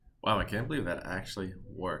Wow, I can't believe that actually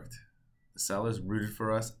worked. The sellers rooted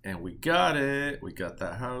for us and we got it. We got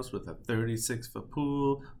that house with a 36-foot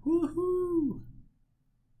pool. Woohoo!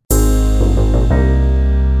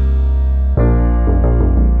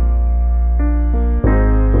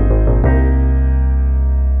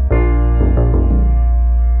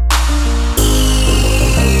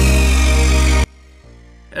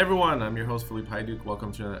 Everyone, I'm your host Filip Hajduk.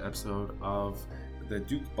 Welcome to another episode of the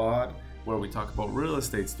Duke Bod, where we talk about real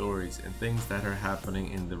estate stories and things that are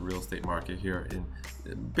happening in the real estate market here in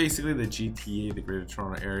basically the GTA, the Greater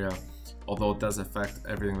Toronto Area, although it does affect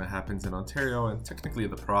everything that happens in Ontario and technically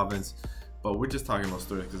the province. But we're just talking about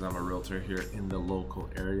stories because I'm a realtor here in the local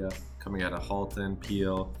area. Coming out of Halton,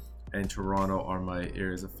 Peel, and Toronto are my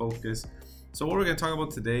areas of focus. So what we're going to talk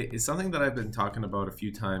about today is something that I've been talking about a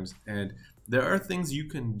few times, and there are things you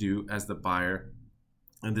can do as the buyer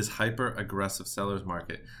in this hyper aggressive seller's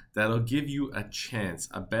market that'll give you a chance,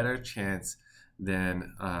 a better chance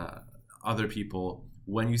than other people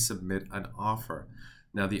when you submit an offer.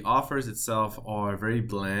 Now, the offers itself are very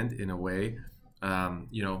bland in a way.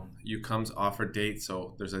 You comes offer date,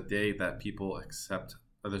 so there's a day that people accept,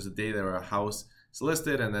 or there's a day where a house is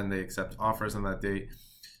listed and then they accept offers on that date.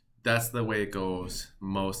 That's the way it goes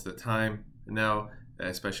most of the time now,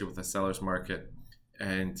 especially with the seller's market.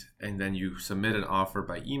 And then you submit an offer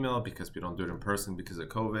by email because we don't do it in person because of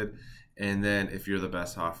COVID. And then if you're the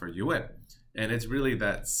best offer, you win. And it's really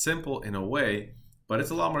that simple in a way, but it's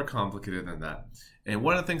a lot more complicated than that. And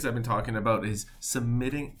one of the things I've been talking about is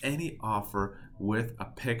submitting any offer with a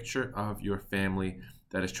picture of your family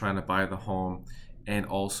that is trying to buy the home, and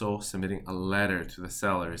also submitting a letter to the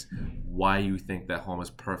sellers why you think that home is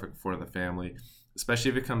perfect for the family, especially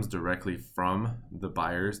if it comes directly from the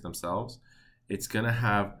buyers themselves. It's going to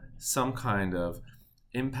have some kind of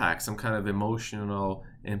impact, some kind of emotional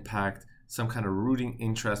impact, some kind of rooting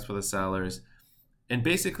interest for the sellers. And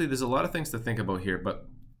basically, there's a lot of things to think about here. But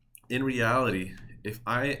in reality, if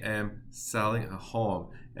I am selling a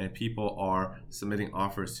home and people are submitting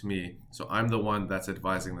offers to me, so I'm the one that's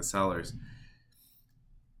advising the sellers,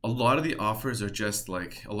 a lot of the offers are just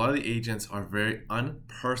like, a lot of the agents are very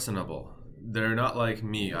unpersonable. They're not like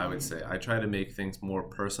me, I would say. I try to make things more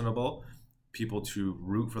personable, people to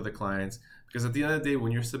root for the clients, because at the end of the day,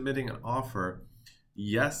 when you're submitting an offer,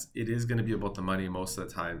 yes, it is going to be about the money most of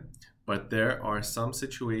the time, but there are some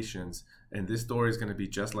situations, and this story is going to be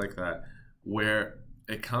just like that, where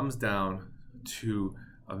it comes down to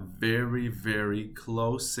a very, very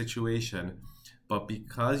close situation. But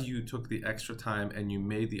because you took the extra time and you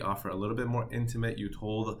made the offer a little bit more intimate, you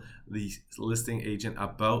told the listing agent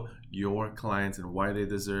about your clients and why they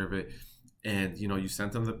deserve it, and you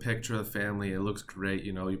sent them the picture of the family. It looks great,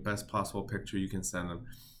 your best possible picture you can send them.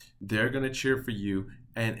 They're going to cheer for you,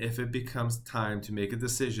 and if it becomes time to make a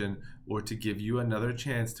decision or to give you another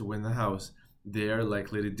chance to win the house, they are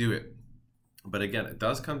likely to do it. But again, it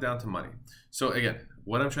does come down to money. So again,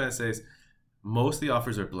 what I'm trying to say is most of the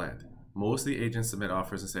offers are bland. Most of the agents submit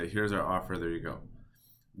offers and say, here's our offer, there you go.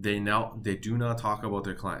 They do not talk about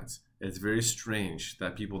their clients. It's very strange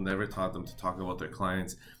that people never taught them to talk about their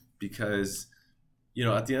clients, because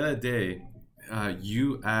at the end of the day,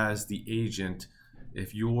 you as the agent,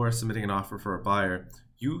 if you are submitting an offer for a buyer,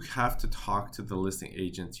 you have to talk to the listing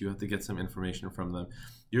agents. You have to get some information from them.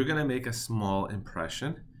 You're going to make a small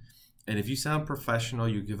impression, and if you sound professional,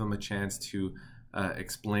 you give them a chance to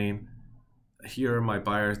explain, here are my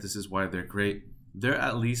buyers, this is why they're great. They're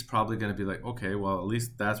at least probably going to be like, okay, well, at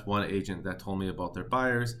least that's one agent that told me about their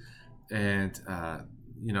buyers, and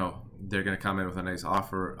they're going to come in with a nice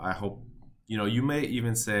offer. I hope, you may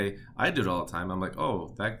even say, I do it all the time, I'm like,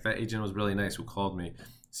 oh, that agent was really nice who called me,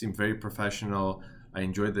 seemed very professional, I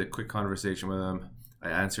enjoyed the quick conversation with him, I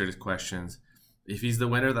answered his questions. If he's the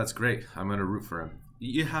winner, that's great, I'm going to root for him.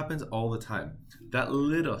 It happens all the time. That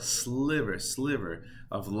little sliver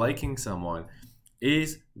of liking someone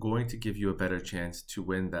is going to give you a better chance to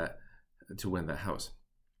win that house.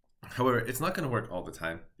 However, it's not going to work all the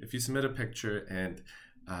time. If you submit a picture and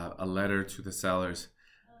a letter to the sellers,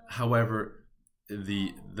 however,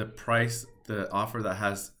 the price, the offer that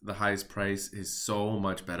has the highest price is so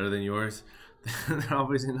much better than yours, they're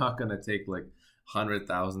obviously not going to take like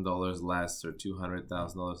 $100,000 less or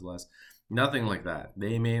 $200,000 less. Nothing like that.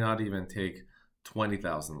 They may not even take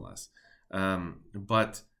 $20,000 less.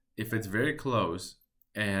 But if it's very close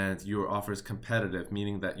and your offer is competitive,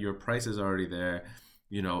 meaning that your price is already there,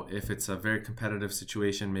 if it's a very competitive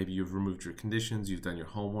situation, maybe you've removed your conditions, you've done your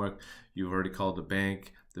homework, you've already called the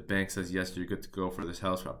bank says, yes, you're good to go for this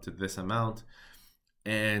house for up to this amount,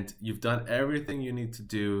 and you've done everything you need to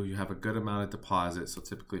do, you have a good amount of deposit, so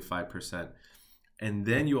typically 5%, and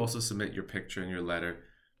then you also submit your picture and your letter,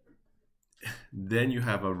 then you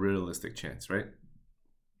have a realistic chance, right?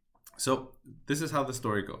 So this is how the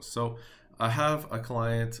story goes. So I have a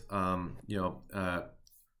client, well,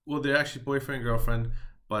 they're actually boyfriend and girlfriend,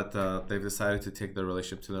 but they've decided to take their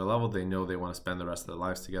relationship to their level. They know they want to spend the rest of their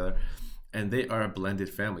lives together, and they are a blended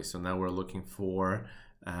family. So now we're looking for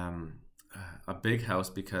a big house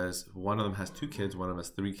because one of them has 2 kids, one of them has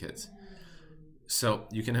 3 kids. So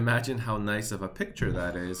you can imagine how nice of a picture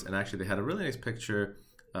that is. And actually, they had a really nice picture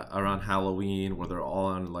around Halloween where they're all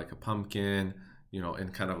on like a pumpkin, in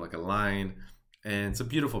kind of like a line. And it's a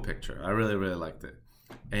beautiful picture. I really, really liked it.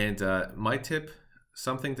 And my tip,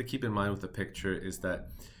 something to keep in mind with the picture, is that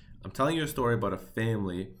I'm telling you a story about a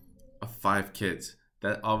family of 5 kids.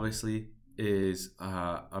 That obviously is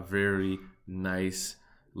a very nice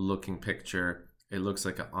looking picture. It looks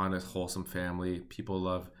like an honest, wholesome family.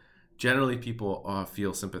 Generally people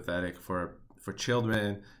feel sympathetic for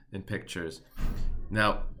children in pictures.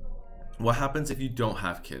 Now, what happens if you don't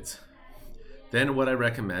have kids? Then what I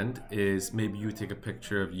recommend is maybe you take a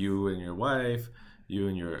picture of you and your wife, you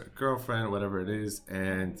and your girlfriend, whatever it is,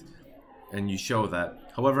 and you show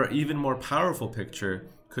that. However, even more powerful picture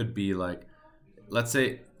could be like, let's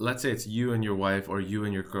say it's you and your wife or you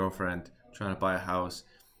and your girlfriend trying to buy a house,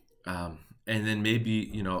 and then maybe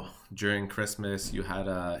during Christmas you had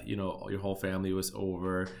your whole family was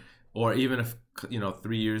over, or even if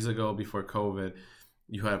 3 years ago before COVID,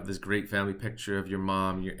 you have this great family picture of your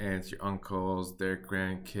mom, your aunts, your uncles, their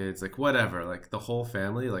grandkids, like whatever, like the whole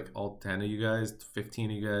family, like all 10 of you guys,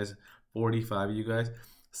 15 of you guys, 45 of you guys.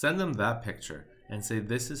 Send them that picture and say,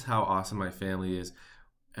 this is how awesome my family is.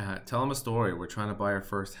 Tell them a story. We're trying to buy our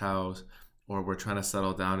first house, or we're trying to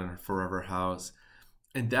settle down in a forever house.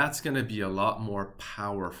 And that's going to be a lot more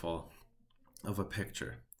powerful of a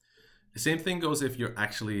picture. The same thing goes if you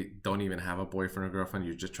actually don't even have a boyfriend or girlfriend.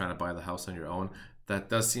 You're just trying to buy the house on your own. That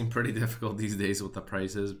does seem pretty difficult these days with the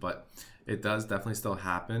prices, but it does definitely still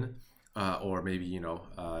happen. Or maybe,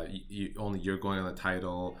 you're going on the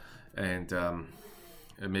title, and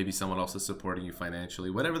maybe someone else is supporting you financially.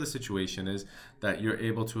 Whatever the situation is, that you're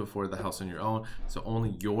able to afford the house on your own. So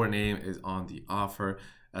only your name is on the offer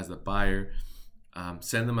as the buyer.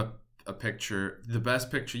 Send them a picture, the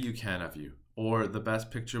best picture you can of you, or the best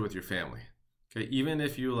picture with your family. Okay, even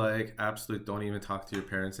if you absolutely don't even talk to your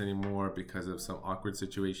parents anymore because of some awkward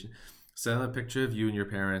situation, send them a picture of you and your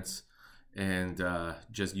parents, and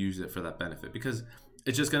just use it for that benefit, because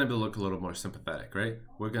it's just going to look a little more sympathetic, right?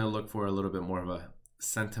 We're going to look for a little bit more of a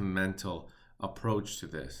sentimental approach to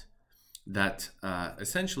this. That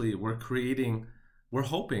essentially we're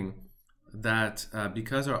hoping that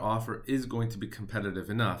because our offer is going to be competitive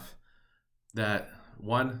enough, that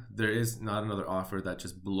one, there is not another offer that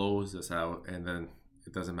just blows us out and then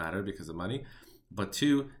it doesn't matter because of money. But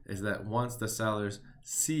 2 is that once the sellers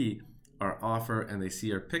see our offer and they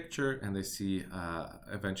see our picture and they see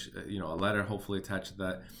eventually, a letter hopefully attached to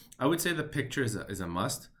that. I would say the picture is a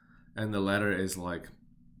must, and the letter is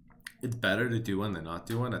it's better to do one than not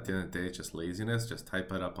do one. At the end of the day, it's just laziness. Just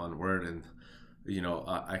type it up on Word, and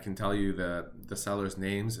I can tell you the sellers'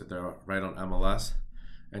 names. They're right on MLS.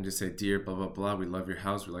 And just say, dear blah blah blah, we love your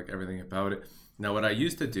house, we like everything about it. Now, what I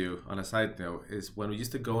used to do, on a side note, is when we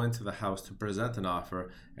used to go into the house to present an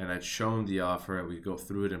offer, and I'd show them the offer and we'd go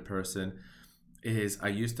through it in person, is I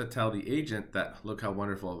used to tell the agent that, look how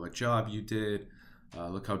wonderful of a job you did,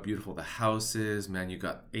 look how beautiful the house is, man, you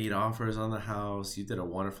got 8 offers on the house, you did a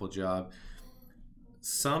wonderful job.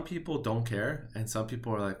 Some people don't care, and some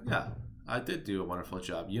people are like, yeah, I did do a wonderful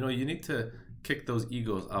job. You need to kick those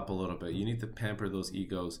egos up a little bit. You need to pamper those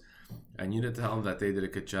egos, and you need to tell them that they did a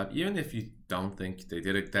good job, even if you don't think they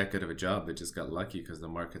did that good of a job. They just got lucky because the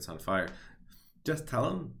market's on fire. Just tell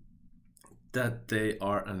them that they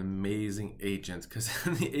are an amazing agent, because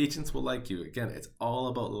the agents will like you. Again, it's all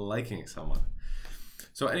about liking someone.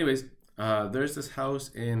 So anyways, there's this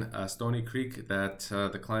house in Stony Creek that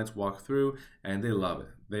the clients walk through, and they love it.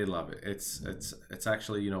 They love it. It's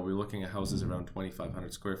actually, we're looking at houses around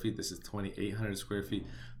 2,500 square feet. This is 2,800 square feet,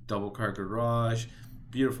 double car garage,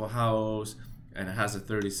 beautiful house, and it has a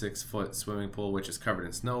 36-foot swimming pool, which is covered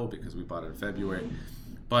in snow because we bought it in February.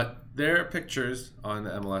 But there are pictures on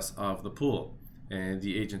the MLS of the pool, and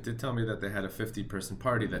the agent did tell me that they had a 50-person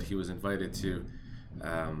party that he was invited to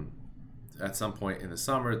at some point in the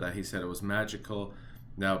summer, that he said it was magical.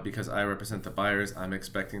 Now, because I represent the buyers, I'm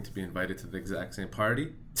expecting to be invited to the exact same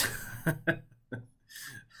party.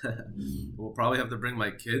 We'll probably have to bring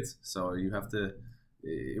my kids, so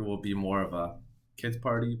it will be more of a kids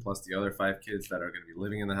party plus the other 5 kids that are going to be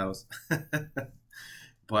living in the house.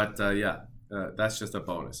 But that's just a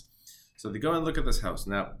bonus. So they go and look at this house.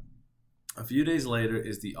 Now, a few days later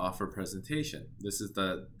is the offer presentation. This is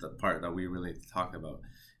the part that we really need to talk about,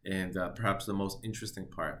 and perhaps the most interesting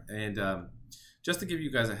part. And just to give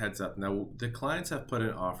you guys a heads up, now the clients have put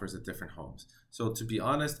in offers at different homes. So to be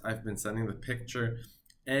honest, I've been sending the picture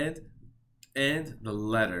and the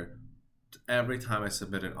letter every time I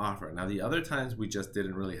submit an offer. Now the other times we just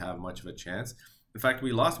didn't really have much of a chance. In fact,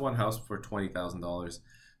 we lost one house for $20,000.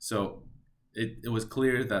 So it was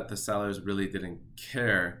clear that the sellers really didn't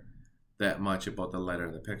care that much about the letter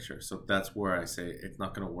and the picture. So that's where I say it's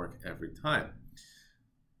not going to work every time.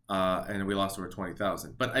 And we lost over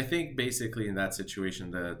 20,000. But I think basically in that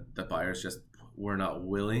situation, the buyers just were not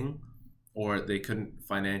willing, or they couldn't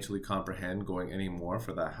financially comprehend going any more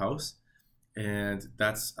for that house. And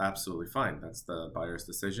that's absolutely fine. That's the buyer's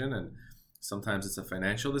decision. And sometimes it's a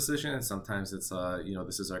financial decision, and sometimes it's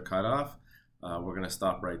this is our cutoff. We're going to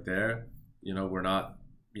stop right there. We're not,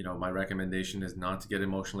 my recommendation is not to get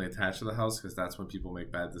emotionally attached to the house, because that's when people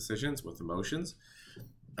make bad decisions with emotions.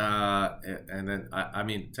 And then, I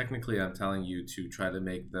mean, technically I'm telling you to try to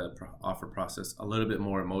make the offer process a little bit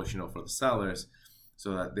more emotional for the sellers,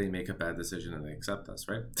 so that they make a bad decision and they accept us,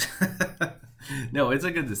 right? No, it's a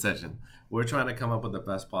good decision. We're trying to come up with the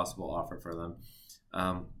best possible offer for them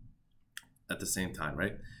at the same time,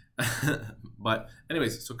 right? But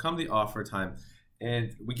anyways, so come the offer time,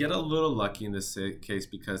 and we get a little lucky in this case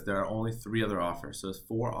because there are only 3 other offers. So it's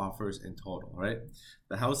 4 offers in total, right?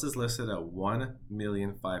 The house is listed at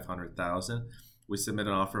 $1,500,000. We submit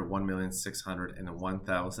an offer of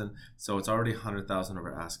 $1,601,000. So it's already $100,000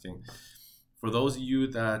 over asking. For those of you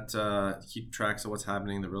that keep tracks of what's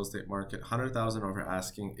happening in the real estate market, $100,000 over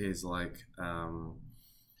asking is like,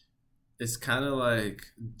 it's kind of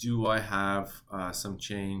like, do I have some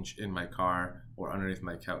change in my car or underneath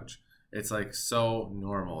my couch? It's like so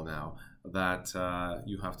normal now that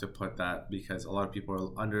you have to put that, because a lot of people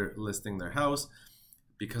are under listing their house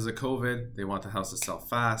because of COVID. They want the house to sell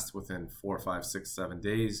fast within 4, 5, 6, 7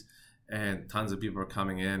 days, and tons of people are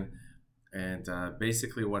coming in. And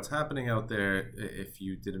basically what's happening out there, if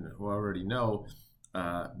you didn't already know,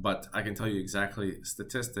 but I can tell you exactly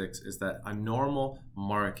statistics, is that a normal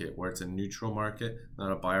market, where it's a neutral market,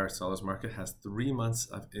 not a buyer or seller's market, has 3 months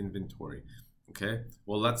of inventory. Okay,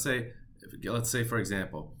 well, let's say for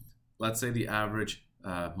example, let's say the average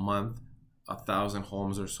month 1,000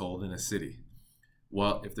 homes are sold in a city.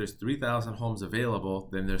 Well, if there's 3,000 homes available,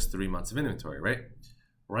 then there's 3 months of inventory, right?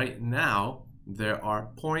 Right now there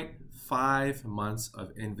are 0.5 months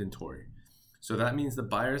of inventory. So that means the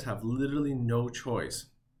buyers have literally no choice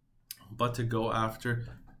but to go after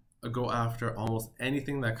almost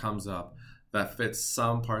anything that comes up that fits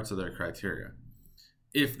some parts of their criteria,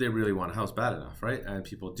 if they really want a house bad enough, right? And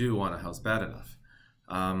people do want a house bad enough.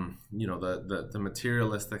 The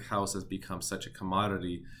materialistic house has become such a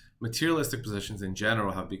commodity. Materialistic positions in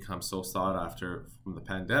general have become so sought after from the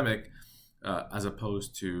pandemic, as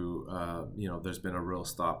opposed to, there's been a real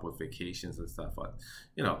stop with vacations and stuff. But,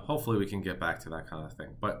 hopefully we can get back to that kind of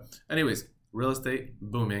thing. But anyways, real estate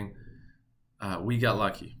booming. We got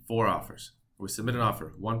lucky. 4 offers. We submit an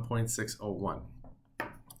offer, 1.601.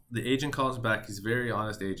 The agent calls back. He's a very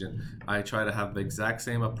honest agent. I try to have the exact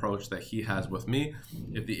same approach that he has with me.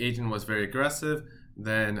 If the agent was very aggressive,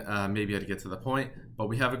 then maybe I'd get to the point. But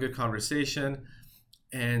we have a good conversation,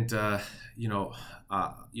 and I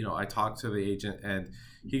talk to the agent, and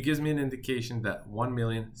he gives me an indication that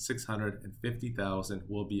 $1,650,000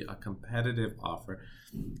 will be a competitive offer.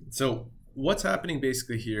 So what's happening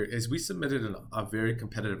basically here is we submitted a very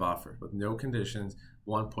competitive offer with no conditions,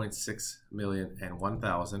 1.6 million and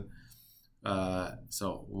 1,000.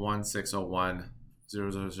 So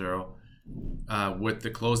 1,601,000 with the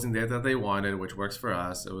closing date that they wanted, which works for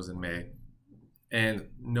us. It was in May, and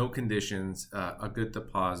no conditions, a good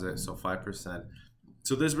deposit, so 5%.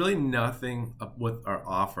 So there's really nothing with our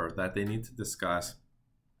offer that they need to discuss.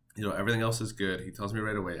 Everything else is good. He tells me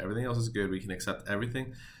right away, everything else is good. We can accept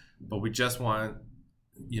everything, but we just want,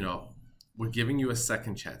 we're giving you a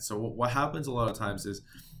second chance. So what happens a lot of times is,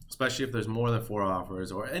 especially if there's more than 4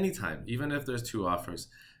 offers, or any time, even if there's 2 offers,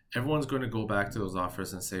 everyone's going to go back to those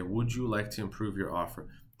offers and say, would you like to improve your offer?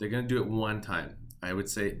 They're going to do it one time. I would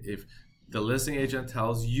say if the listing agent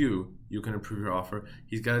tells you can improve your offer,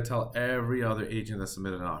 he's got to tell every other agent that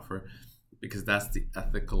submitted an offer, because that's the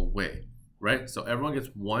ethical way, right? So everyone gets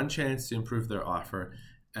one chance to improve their offer,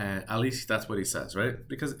 and at least that's what he says, right?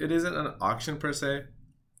 Because it isn't an auction per se.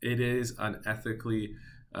 It is an ethically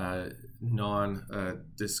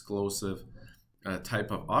non-disclosive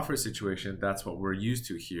type of offer situation. That's what we're used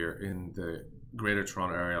to here in the Greater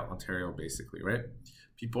Toronto area, Ontario, basically, right?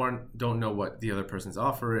 People don't know what the other person's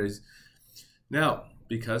offer is. Now,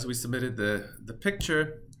 because we submitted the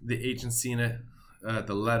picture, the agent seen it,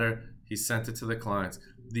 the letter, he sent it to the clients.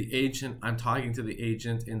 The agent, I'm talking to the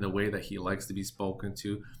agent in the way that he likes to be spoken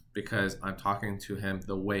to, because I'm talking to him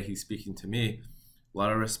the way he's speaking to me. A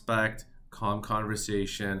lot of respect, calm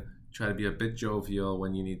conversation, try to be a bit jovial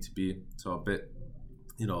when you need to be, so a bit,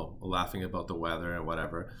 laughing about the weather and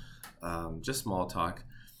whatever, just small talk.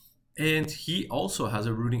 And he also has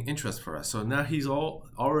a rooting interest for us. So now he's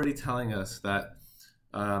already telling us that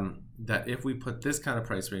that if we put this kind of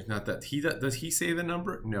price range, not that does he say the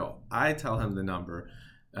number? No, I tell him the number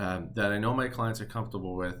that I know my clients are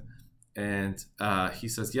comfortable with, and he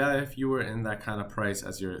says, yeah, if you were in that kind of price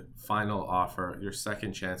as your final offer, your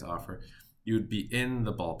second chance offer, you'd be in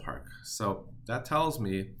the ballpark. So that tells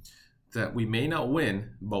me that we may not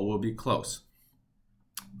win, but we'll be close.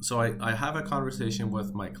 So I have a conversation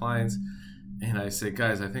with my clients and I say,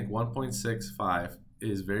 guys, I think 1.65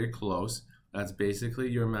 is very close. That's basically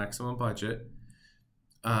your maximum budget.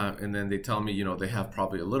 And then they tell me, they have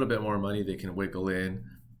probably a little bit more money they can wiggle in.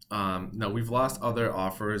 Now, we've lost other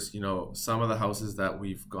offers. Some of the houses that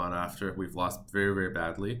we've gone after, we've lost very, very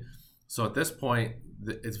badly. So at this point,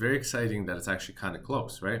 it's very exciting that it's actually kind of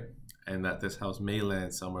close, right? And that this house may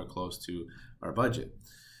land somewhere close to our budget.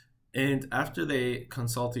 And after they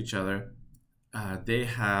consult each other, they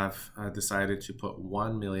have decided to put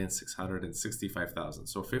 1,665,000,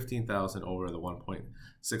 so 15,000 over the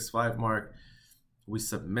 1.65 mark. We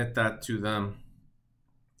submit that to them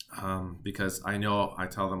because I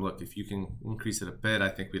tell them, look, if you can increase it a bit, I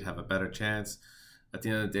think we'd have a better chance. At the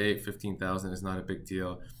end of the day, 15,000 is not a big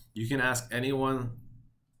deal. You can ask anyone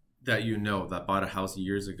that that bought a house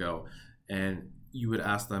years ago, and you would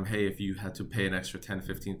ask them, hey, if you had to pay an extra 10,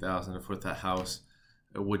 15,000 to put that house,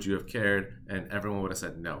 would you have cared? And everyone would have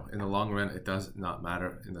said no. In the long run, it does not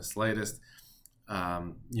matter in the slightest,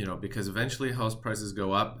 because eventually house prices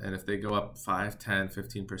go up, and if they go up 5, 10,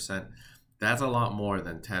 15%, that's a lot more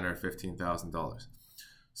than $10,000 or $15,000.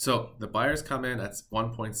 So the buyers come in at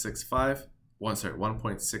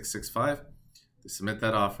 1.665. They submit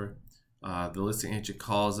that offer. The listing agent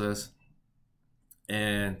calls us,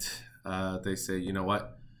 and they say, you know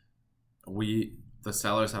what, the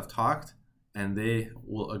sellers have talked and they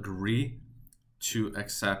will agree to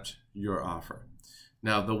accept your offer.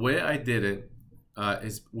 Now, the way I did it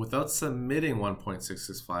is without submitting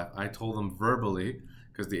 1.665. I told them verbally,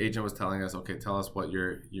 because the agent was telling us, okay, tell us what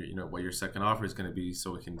your second offer is going to be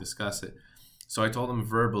so we can discuss it. So I told them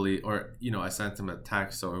verbally, or I sent them a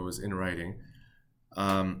text so it was in writing.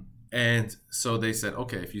 And so they said,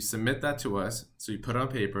 okay, if you submit that to us, so you put it on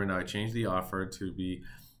paper. Now I changed the offer to be,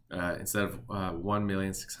 instead of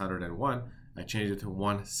 1,601,000, I changed it to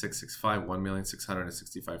 1.665,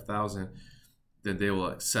 1,665,000. Then they will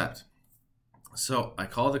accept. So I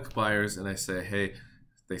call the buyers and I say, hey,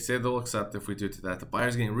 they say they'll accept if we do to that. The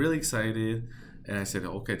buyer's getting really excited, and I said,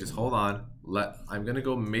 okay, just hold on. I'm gonna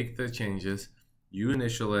go make the changes. You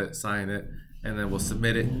initial it, sign it, and then we'll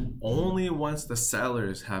submit it. Only once the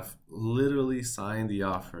sellers have literally signed the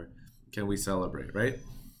offer can we celebrate, right?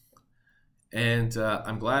 And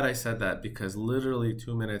I'm glad I said that, because literally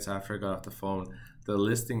 2 minutes after I got off the phone, the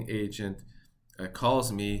listing agent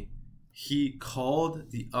calls me. He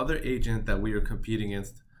called the other agent that we were competing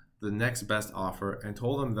against, the next best offer, and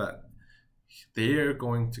told them that the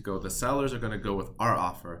sellers are going to go with our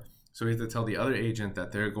offer. So we have to tell the other agent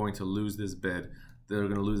that they're going to lose this bid, they're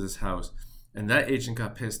going to lose this house. And that agent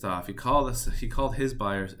got pissed off. He called his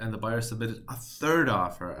buyers, and the buyers submitted a third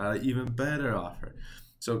offer, an even better offer.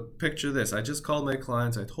 So picture this. I just called my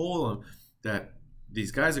clients. I told them that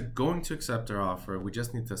these guys are going to accept our offer. We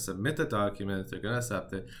just need to submit the documents. They're going to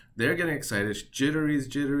accept it. They're getting excited. Jitteries.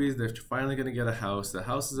 They're finally going to get a house. The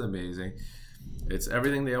house is amazing. It's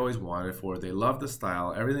everything they always wanted for. They love the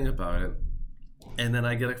style, everything about it. And then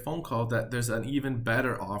I get a phone call that there's an even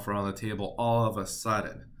better offer on the table all of a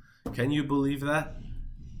sudden. Can you believe that?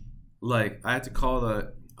 Like, I had to call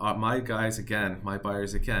my guys again, my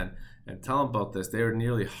buyers again, and tell them about this. They were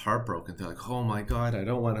nearly heartbroken. They're like, oh my God, I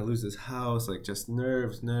don't want to lose this house. Like, just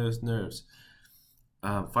nerves.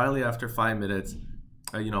 Finally, after 5 minutes,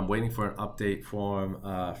 I'm waiting for an update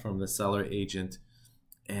from the seller agent,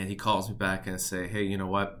 and he calls me back and say, hey, you know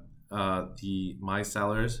what? My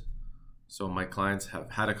sellers, so my clients,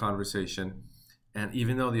 have had a conversation, and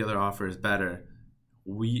even though the other offer is better,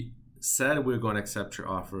 we said we're going to accept your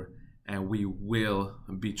offer, and we will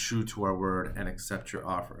be true to our word and accept your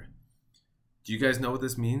offer. Do you guys know what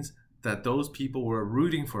this means? That those people were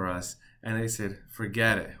rooting for us, and they said,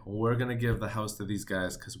 forget it. We're going to give the house to these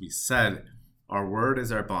guys because we said our word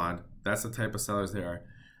is our bond. That's the type of sellers they are.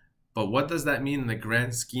 But what does that mean in the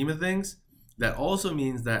grand scheme of things? That also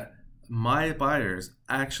means that my buyers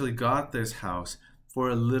actually got this house for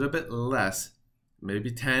a little bit less,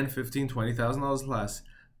 maybe 10, 15, $20,000 less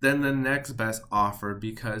than the next best offer,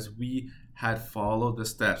 because we had followed the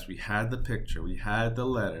steps. We had the picture, we had the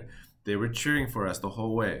letter. They were cheering for us the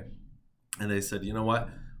whole way. And they said, you know what?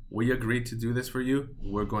 We agreed to do this for you.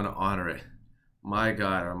 We're going to honor it. My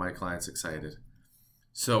God, are my clients excited.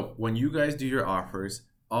 So when you guys do your offers,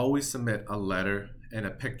 always submit a letter and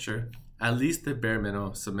a picture. At least the bare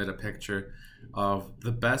minimum, submit a picture of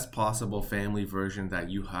the best possible family version that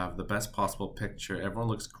you have, the best possible picture. Everyone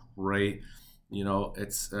looks great. You know,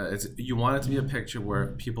 it's you want it to be a picture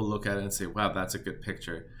where people look at it and say, wow, that's a good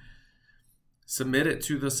picture. Submit it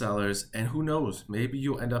to the sellers, and who knows, maybe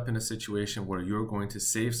you'll end up in a situation where you're going to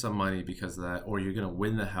save some money because of that, or you're going to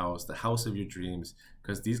win the house of your dreams,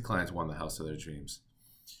 because these clients want the house of their dreams.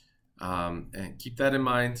 And keep that in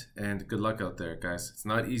mind, and good luck out there, guys. It's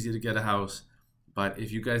not easy to get a house, but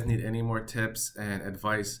if you guys need any more tips and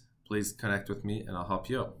advice, please connect with me and I'll help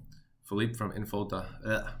you out. Filip from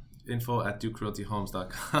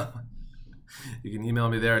info@dukerealtyhomes.com. You can email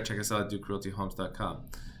me there or check us out at dukerealtyhomes.com.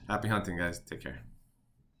 Happy hunting, guys. Take care.